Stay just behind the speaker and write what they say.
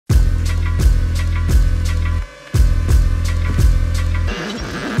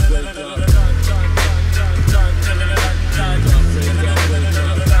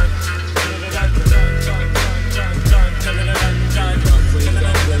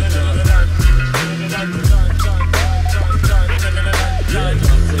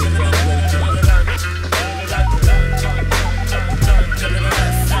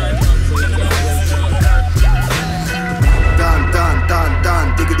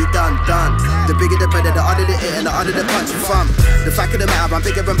done. The bigger the better, the harder the hit and the harder the punch and thumb. The fact of the matter, I'm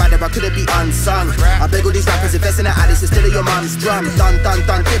bigger and badder, I couldn't be unsung. I beg all these rappers, invest in the Alice instead of your mum's drum. Done,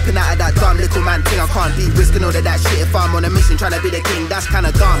 dipping out of that dumb little man thing. I can't be risking all of that shit if I'm on a mission trying to be the king, that's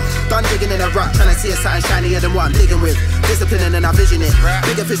kinda dumb. Done digging in a rock, trying to see a something shinier than what I'm digging with. Disciplining and I vision it.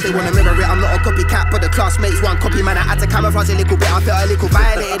 Bigger fish, they wanna mirror it. I'm not a copycat, but the classmates one copy, man. I had to camouflage a little bit, I felt a little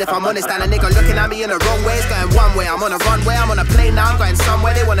violated. If I'm honest, and a nigga looking at me in the wrong way, it's going one way. I'm on a runway, I'm on a plane now, I'm going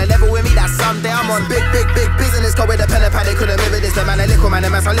somewhere. They wanna level with me, that someday I'm on big business. Go with a pen and pad, they couldn't mirror this. The man a little man, the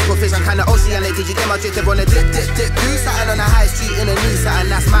man's a little fish. I'm kinda oceanic. Did you get my drift? They wanna dip, do something on the high street in a new something.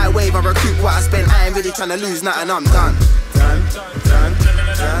 That's my wave, I recoup what I spent. I ain't really trying to lose nothing, I'm done. Done.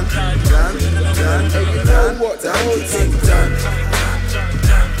 Hey, you know what the whole thing done.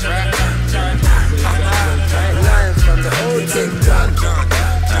 I ain't lying from the whole thing done.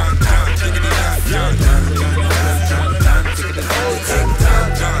 The whole thing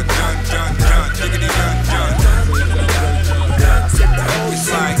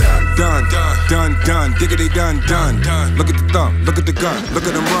done, diggity done. Look at the thumb, look at the gun, look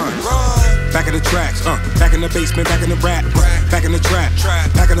at them run. Back of the tracks, back in the basement, back in the rap, back in the trap,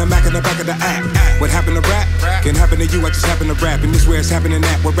 back in the back of the act. What happened to rap? Can happen to you, I just happen to rap. And this where it's happening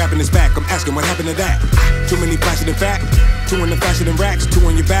at, what rapping is back. I'm asking what happened to that. Too many flashing in fact, 2 in the fashion and racks, 2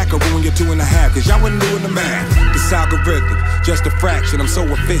 on your back, or ruin your 2.5. Cause y'all wasn't doing the math. This algorithm, just a fraction, I'm so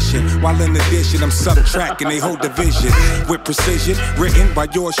efficient. While in addition, I'm subtracting they whole division. With precision, written by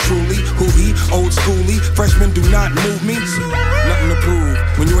yours truly. Who he, old schooly, freshmen do not move me. Nothing to prove,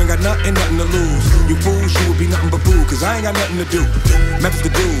 when you ain't got nothing to lose. You fools, you would be nothing but boo, cause I ain't got nothing to do. Methods to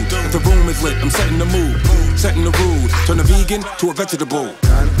do, if the room is lit, I'm setting the mood. Setting the rule, turn a vegan to a vegetable.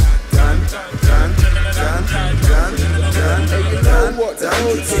 Done. Hey, you know what the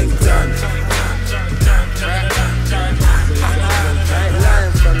whole thing done. I ain't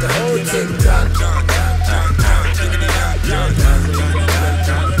lying from the whole thing done.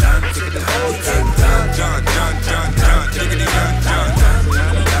 The whole thing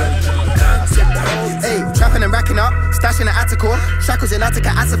Hey, trapping and racking up, stashing the Attica, shackles in Attica,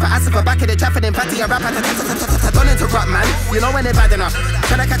 Asipa, back in the traffic in Patty, a rap, don't interrupt, man. You know when they're bad enough.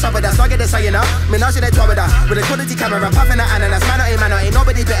 Tryna catch up with us, so I get this, you know. Menage they draw with her, with a quality camera, puffing the ananas. Man, ain't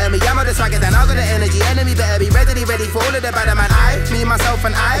nobody better me. I'm on the swagger, then I got the energy. Enemy better be ready for all of the bad man. I, me, myself,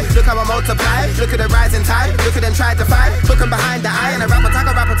 and I. Look how I multiply. Look at the rising tide. Look at them try to fight. Looking behind the eye, and a rapper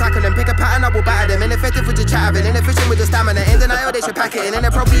tackle them. Pick a pattern, I will batter them. Ineffective with your chat, inefficient with your stamina. In denial, they should pack it in.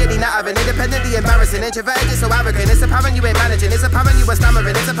 Inappropriately not having, independently embarrassing. Introverted, just so arrogant. It's apparent you ain't managing. It's apparent you were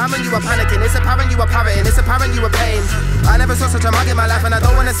stammering. It's apparent you were panicking. It's apparent you were parroting. It's apparent you were pain. I never saw such a mug in my life, and I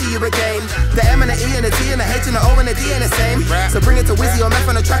don't wanna see you again. The M and the E and the T and the H and the O and the D ain't the same. So bring it to Wizzy or Meth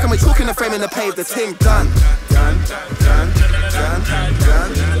on the track, and we're chalking the frame in the pave. The thing done.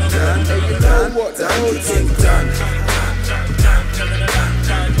 Hey, you know what the whole thing done.